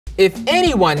If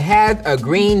anyone has a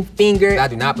green finger, I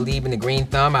do not believe in the green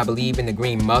thumb, I believe in the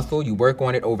green muscle. You work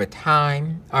on it over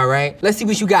time, all right? Let's see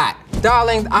what you got.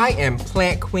 Darlings, I am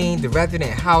Plant Queen, the resident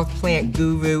houseplant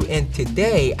guru, and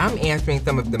today I'm answering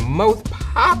some of the most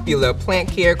popular plant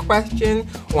care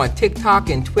questions on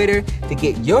TikTok and Twitter to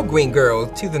get your green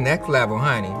girls to the next level,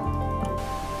 honey.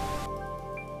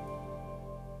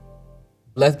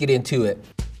 Let's get into it.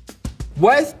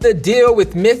 What's the deal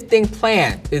with misting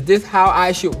plants? Is this how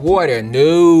I should water?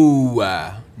 No.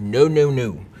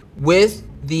 No.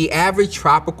 With the average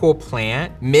tropical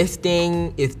plant,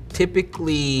 misting is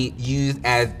typically used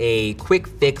as a quick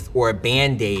fix or a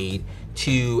band-aid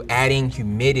to adding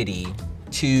humidity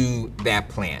to that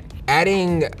plant.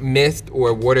 Adding mist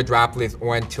or water droplets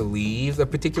onto leaves of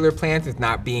particular plants is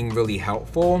not being really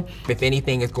helpful. If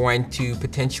anything, it's going to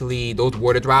potentially, those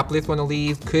water droplets on the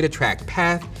leaves could attract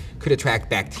pests, could attract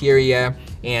bacteria,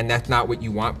 and that's not what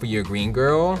you want for your green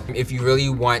girl. If you really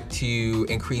want to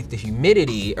increase the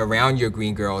humidity around your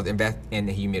green girls, invest in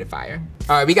the humidifier.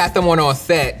 All right, we got someone on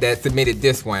set that submitted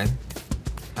this one.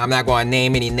 I'm not gonna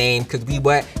name any names because we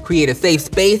create a safe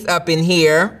space up in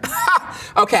here.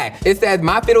 Okay, it says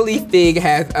my fiddle leaf fig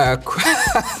has a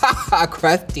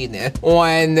crustiness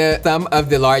on some of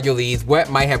the larger leaves. What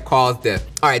might have caused this?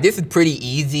 All right, this is pretty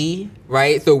easy,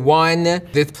 right? So one,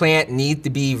 this plant needs to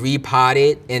be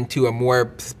repotted into a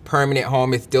more permanent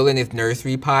home. It's still in its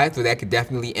nursery pot, so that could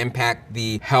definitely impact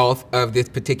the health of this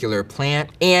particular plant.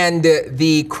 And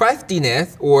the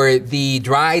crustiness or the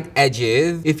dried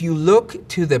edges, if you look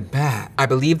to the back, I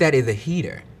believe that is a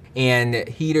heater. And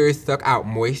heaters suck out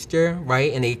moisture,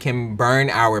 right? And they can burn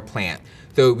our plant.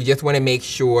 So we just wanna make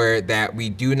sure that we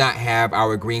do not have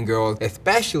our green girls,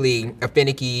 especially a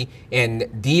finicky and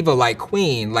diva-like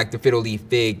queen like the fiddle leaf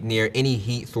fig, near any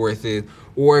heat sources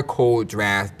or cold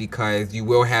drafts, because you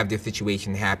will have this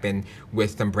situation happen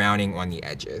with some browning on the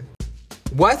edges.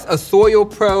 What's a soil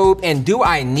probe and do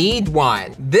I need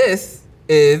one? This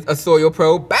is a soil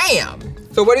probe, bam!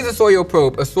 So what is a soil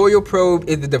probe? A soil probe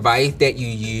is a device that you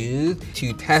use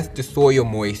to test the soil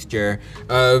moisture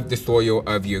of the soil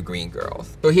of your green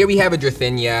girls. So here we have a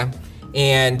Dracaena,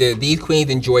 and these queens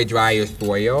enjoy drier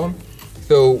soil.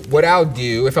 So what I'll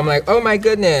do, if I'm like, oh my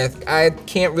goodness, I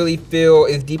can't really feel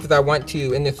as deep as I want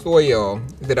to in the soil,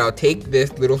 is that I'll take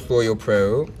this little soil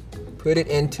probe, put it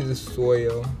into the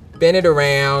soil, spin it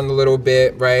around a little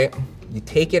bit, right? You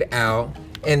take it out,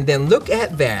 and then look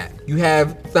at that. You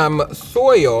have some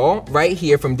soil right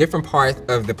here from different parts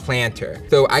of the planter.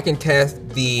 So I can test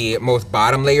the most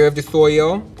bottom layer of the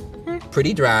soil,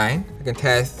 pretty dry. I can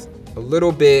test a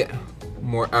little bit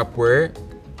more upward.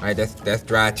 All right, that's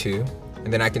dry too.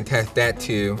 And then I can test that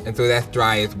too, and so that's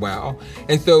dry as well.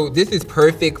 And so this is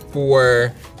perfect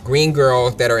for green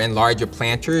girls that are in larger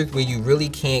planters where you really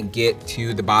can't get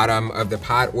to the bottom of the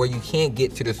pot or you can't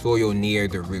get to the soil near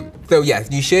the root. So yes,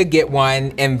 you should get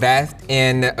one. Invest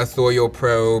in a soil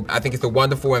probe. I think it's a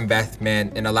wonderful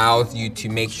investment and allows you to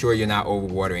make sure you're not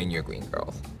overwatering your green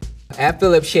girls. At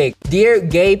Philip Shake, dear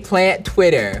gay plant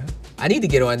Twitter, I need to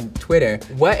get on Twitter.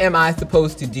 What am I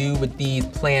supposed to do with these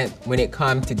plants when it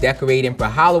comes to decorating for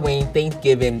Halloween,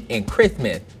 Thanksgiving, and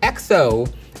Christmas?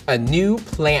 XO, a new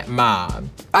plant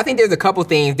mom. I think there's a couple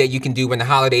things that you can do when the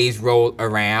holidays roll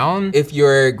around. If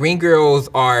your green girls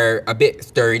are a bit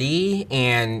sturdy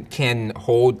and can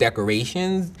hold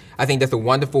decorations, I think that's a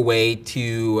wonderful way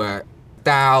to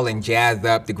style and jazz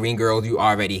up the green girls you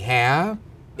already have.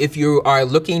 If you are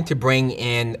looking to bring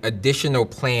in additional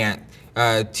plants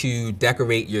to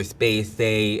decorate your space,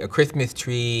 say a Christmas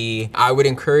tree, I would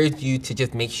encourage you to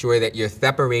just make sure that you're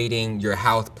separating your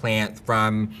house plants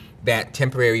from that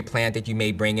temporary plant that you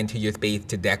may bring into your space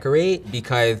to decorate,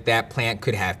 because that plant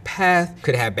could have pests,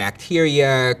 could have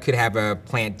bacteria, could have a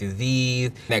plant disease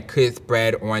that could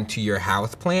spread onto your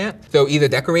house plant. So either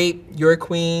decorate your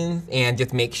queens and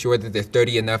just make sure that they're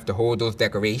sturdy enough to hold those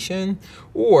decorations,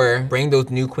 or bring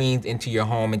those new queens into your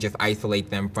home and just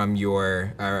isolate them from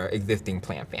your existing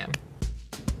plant fam.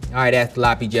 All right, that's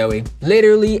Sloppy Joey.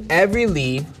 Literally every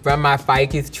leaf from my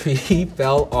ficus tree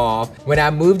fell off when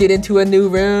I moved it into a new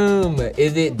room.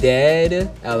 Is it dead?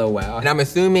 LOL. And I'm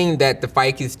assuming that the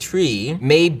ficus tree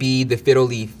may be the fiddle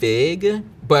leaf fig,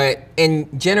 but in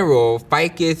general,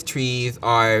 ficus trees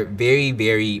are very,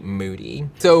 very moody.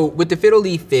 So with the fiddle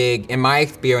leaf fig, in my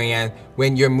experience,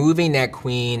 when you're moving that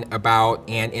queen about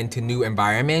and into new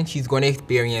environments, she's going to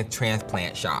experience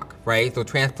transplant shock, right? So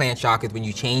transplant shock is when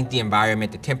you change the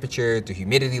environment, the temperature, the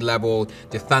humidity level,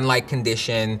 the sunlight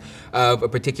condition of a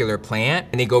particular plant,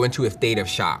 and they go into a state of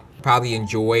shock. Probably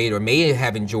enjoyed or may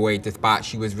have enjoyed the spot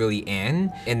she was really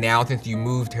in, and now since you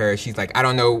moved her, she's like, I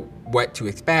don't know what to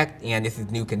expect, and this is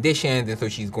new conditions, and so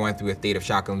she's going through a state of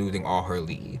shock and losing all her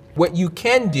leaves. What you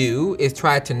can do is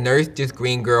try to nurse this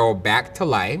green girl back to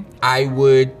life. I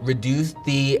would reduce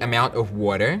the amount of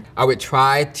water. I would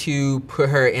try to put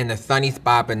her in a sunny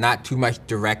spot, but not too much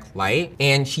direct light,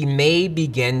 and she may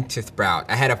begin to sprout.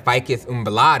 I had a Ficus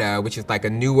umbellata, which is like a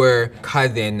newer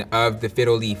cousin of the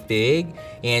fiddle leaf fig,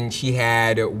 and she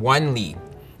had one leaf.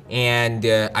 And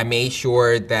I made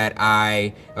sure that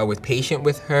I was patient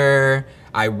with her.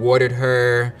 I watered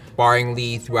her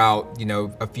sparingly throughout,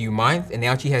 a few months, and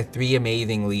now she has 3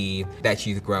 amazing leaves that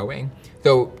she's growing.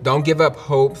 So don't give up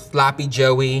hope, Sloppy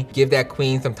Joey. Give that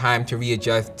queen some time to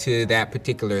readjust to that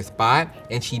particular spot,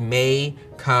 and she may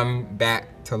come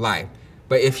back to life.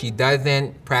 But if she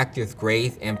doesn't, practice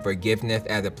grace and forgiveness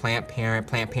as a plant parent.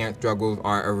 Plant parent struggles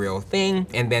are a real thing.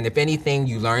 And then if anything,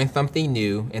 you learn something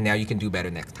new, and now you can do better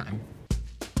next time.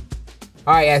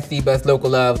 All right, SC-Bus Local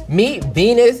Love. Meet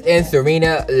Venus and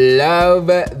Serena. Love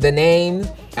the names.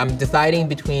 I'm deciding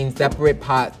between separate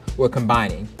pots or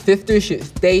combining. Sisters should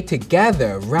stay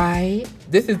together, right?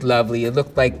 This is lovely. It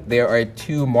looks like there are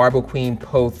 2 Marble Queen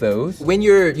pothos. When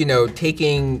you're,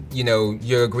 taking,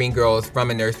 your green girls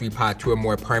from a nursery pot to a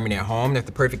more permanent home, that's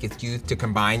the perfect excuse to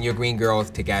combine your green girls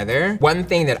together. One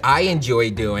thing that I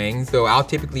enjoy doing, so I'll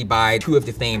typically buy 2 of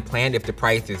the same plant if the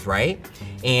price is right.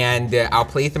 And I'll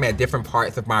place them at different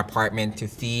parts of my apartment to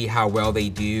see how well they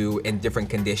do in different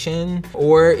conditions.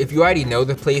 Or if you already know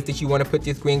the place that you want to put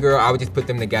this green girl, I would just put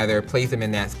them together, place them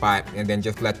in that spot, and then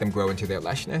just let them grow into their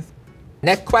lushness.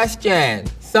 Next question.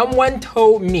 Someone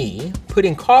told me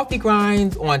putting coffee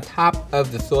grinds on top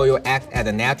of the soil acts as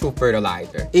a natural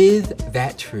fertilizer. Is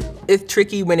that true? It's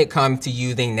tricky when it comes to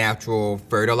using natural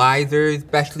fertilizers,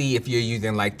 especially if you're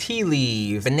using like tea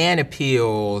leaves, banana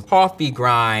peels, coffee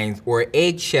grinds, or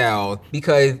eggshells,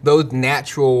 because those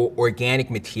natural organic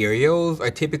materials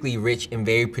are typically rich in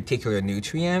very particular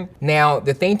nutrients. Now,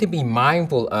 the thing to be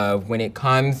mindful of when it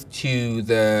comes to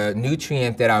the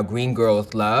nutrients that our green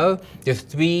girls love, there's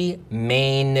 3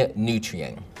 main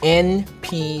nutrients.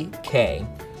 NPK,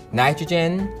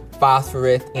 nitrogen,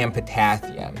 phosphorus, and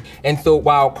potassium. And so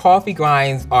while coffee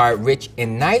grinds are rich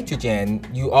in nitrogen,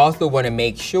 you also want to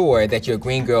make sure that your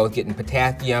green girl is getting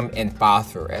potassium and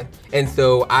phosphorus. And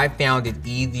so I found it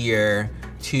easier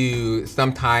to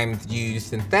sometimes use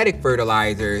synthetic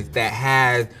fertilizers that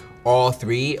has all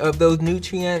 3 of those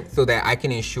nutrients so that I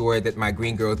can ensure that my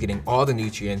green girl is getting all the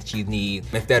nutrients she needs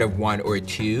instead of 1 or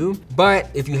 2.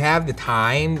 But if you have the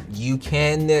time, you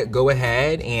can go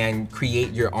ahead and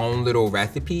create your own little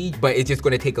recipe, but it's just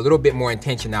gonna take a little bit more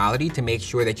intentionality to make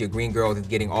sure that your green girl is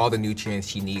getting all the nutrients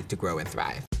she needs to grow and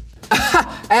thrive.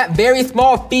 At Very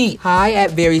Small Feet. Hi,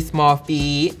 at Very Small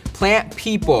Feet. Plant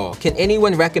people. Can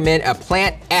anyone recommend a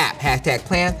plant app? Hashtag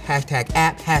plants, hashtag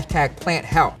app, hashtag plant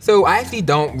health. So I actually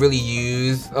don't really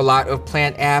use a lot of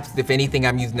plant apps. If anything,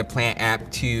 I'm using the plant app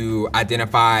to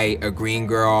identify a green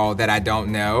girl that I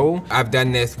don't know. I've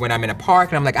done this when I'm in a park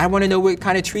and I'm like, I wanna know what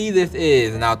kind of tree this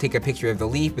is, and I'll take a picture of the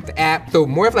leaf with the app. So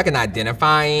more of like an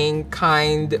identifying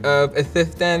kind of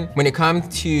assistant. When it comes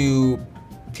to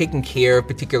taking care of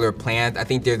particular plants, I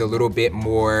think there's a little bit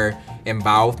more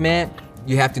involvement.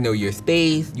 You have to know your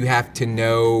space, you have to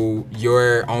know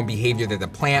your own behaviors as a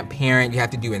plant parent, you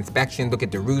have to do inspections, look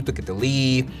at the roots, look at the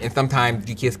leaf, and sometimes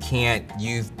you just can't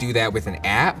do that with an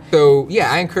app. So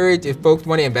yeah, I encourage if folks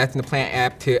want to invest in the plant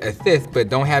app to assist, but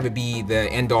don't have it be the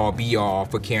end-all be-all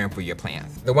for caring for your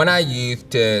plants. The one I use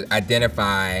to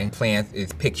identify plants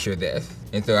is Picture This.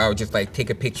 And so I would just like take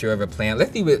a picture of a plant.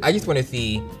 Let's see what, I just want to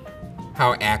see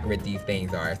how accurate these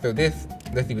things are. So this,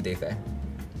 let's see what they say.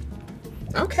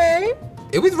 Okay,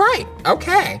 it was right,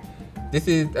 okay. This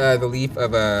is the leaf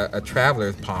of a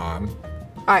traveler's palm.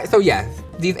 All right, so yes,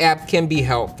 these apps can be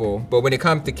helpful, but when it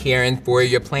comes to caring for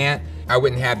your plant, I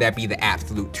wouldn't have that be the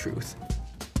absolute truth.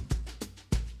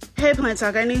 Hey Plant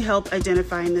Talk, I need help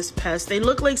identifying this pest. They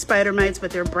look like spider mites,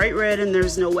 but they're bright red and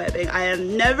there's no webbing. I have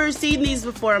never seen these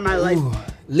before in my life.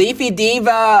 Leafy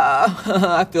Diva,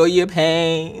 I feel your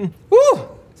pain. Woo.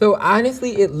 So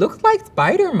honestly, it looks like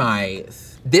spider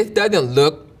mites. This doesn't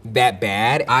look that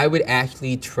bad. I would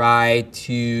actually try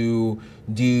to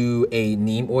do a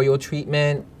neem oil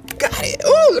treatment. Got it,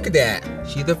 oh, look at that.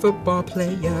 She's a football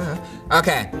player.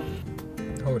 Okay,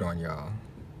 hold on y'all.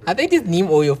 I think this neem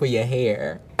oil for your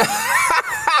hair.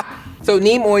 So So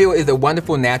neem oil is a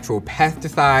wonderful natural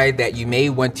pesticide that you may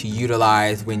want to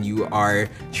utilize when you are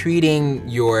treating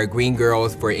your green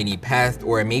girls for any pest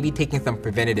or maybe taking some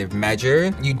preventative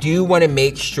measure. You do want to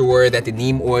make sure that the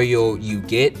neem oil you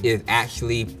get is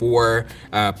actually for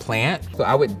a plant. So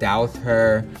I would douse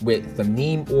her with some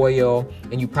neem oil,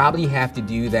 and you probably have to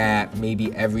do that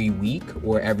maybe every week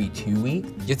or every 2 weeks.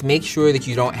 Just make sure that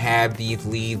you don't have these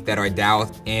leaves that are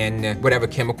doused in whatever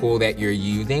chemical that you're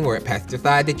using or a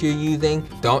pesticide that you're using.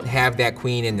 Don't have that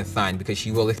queen in the sun because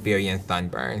she will experience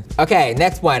sunburn. Okay,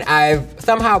 next one. I've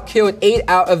somehow killed 8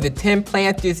 out of the 10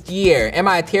 plants this year. Am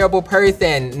I a terrible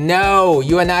person? No,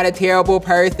 you are not a terrible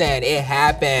person. It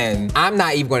happened. I'm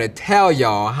not even gonna tell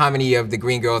y'all how many of the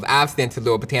green girls I've sent to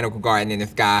Little Botanical Garden in the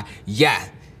Sky. Yes,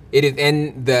 it is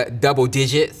in the double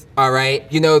digits, all right?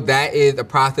 You know, that is a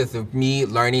process of me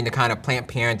learning the kind of plant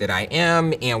parent that I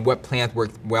am and what plants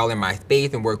work well in my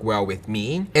space and work well with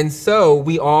me. And so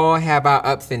we all have our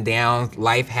ups and downs.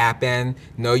 Life happens.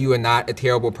 No, you are not a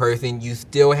terrible person. You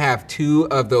still have 2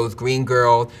 of those green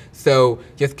girls. So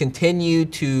just continue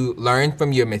to learn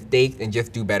from your mistakes and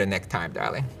just do better next time,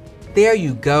 darling. There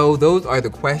you go. Those are the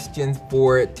questions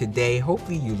for today.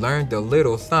 Hopefully you learned a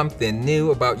little something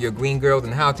new about your green girls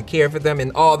and how to care for them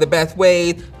in all the best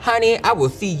ways. Honey, I will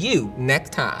see you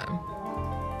next time.